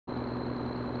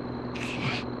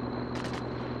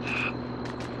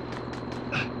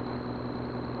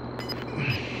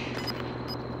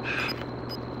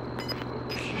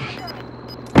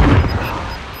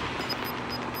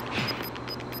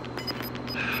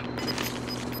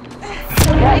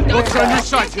What's on your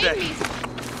side today?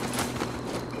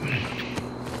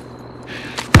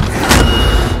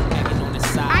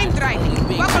 I'm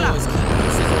driving. Buckle up.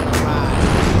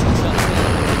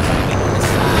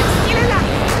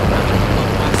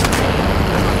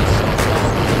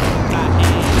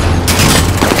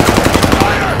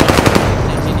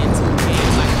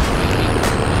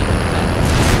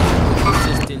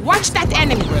 Watch that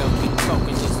enemy.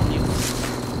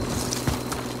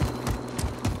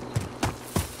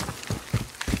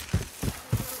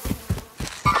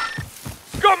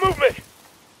 Got movement!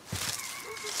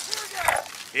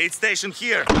 Aid station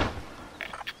here.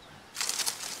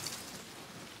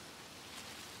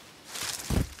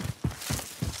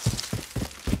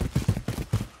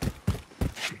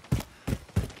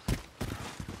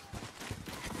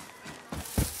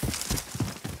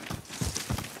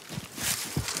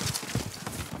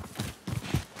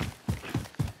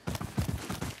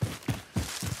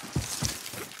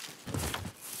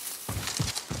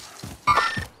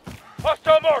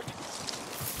 Hostile marked!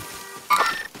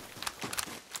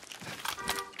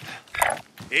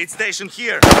 Aid station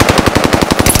here.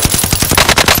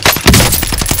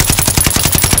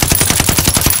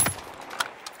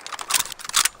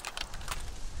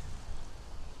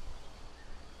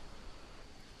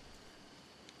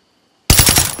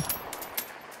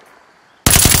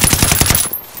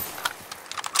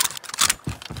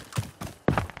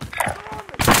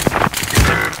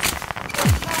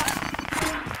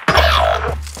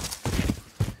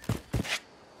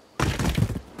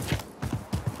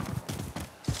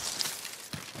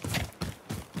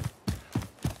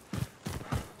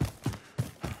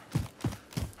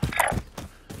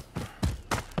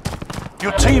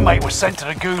 Your teammate was sent to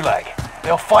the Gulag.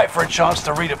 They'll fight for a chance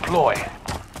to redeploy.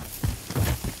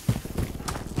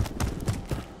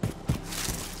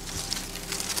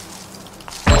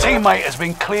 Teammate has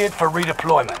been cleared for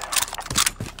redeployment.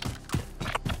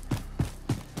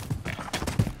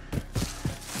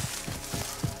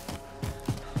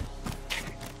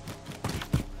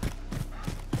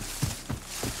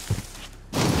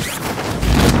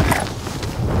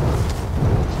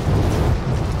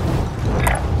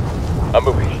 I'm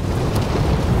moving.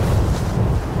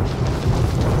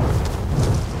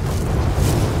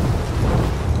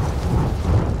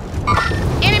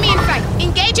 Enemy in sight.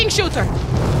 Engaging shooter.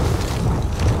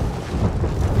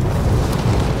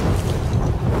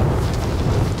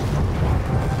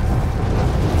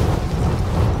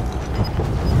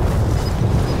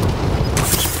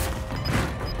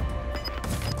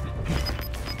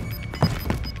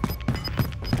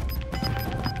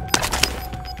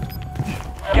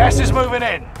 Gas is moving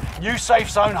in. New safe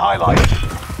zone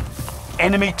highlighted.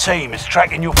 Enemy team is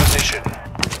tracking your position.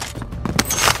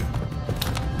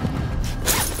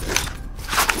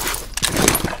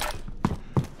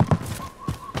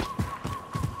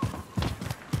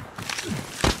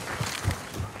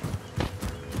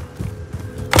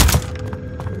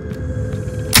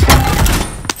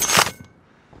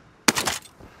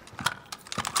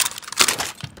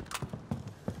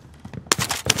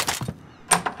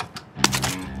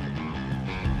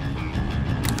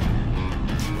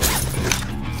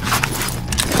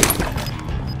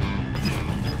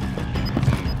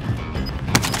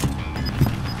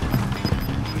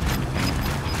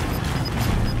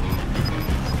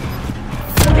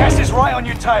 Gas is right on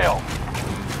your tail.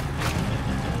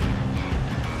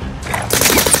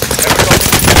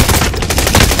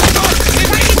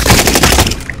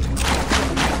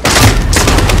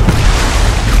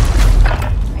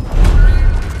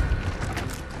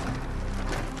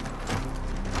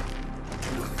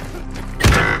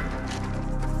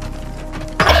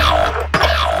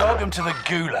 Welcome to the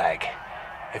Gulag.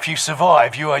 If you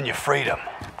survive, you earn your freedom.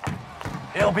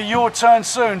 It'll be your turn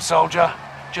soon, soldier.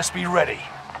 Just be ready.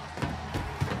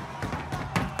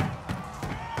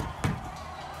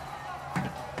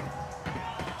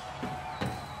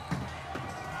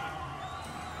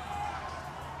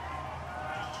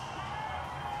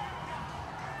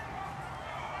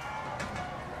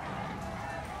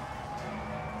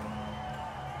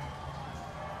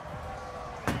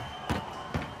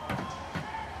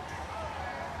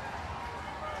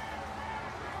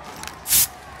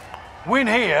 Win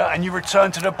here and you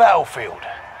return to the battlefield.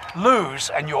 Lose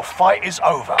and your fight is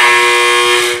over.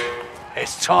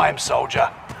 It's time,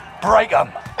 soldier. Break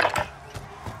 'em.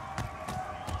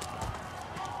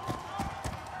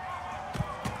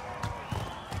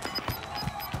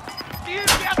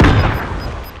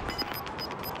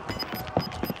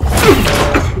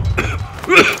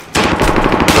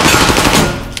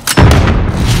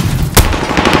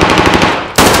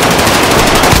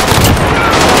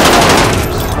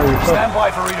 Stand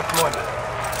by for redeployment.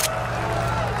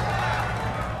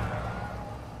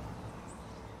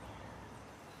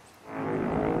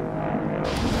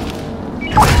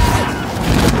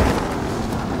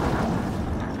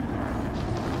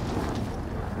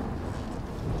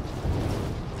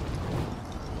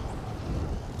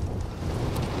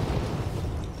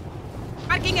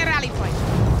 Marking a rally point.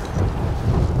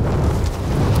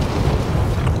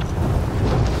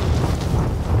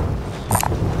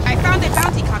 I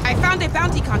found a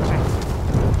bounty contract.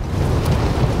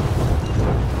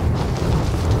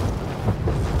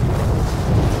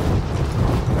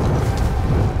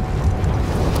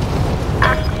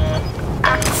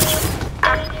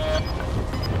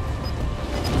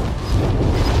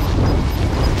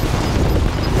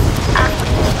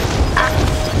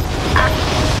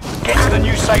 Get to the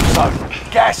new safe zone.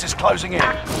 Gas is closing in.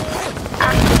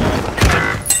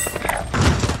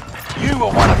 You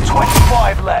were one of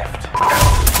 25 left.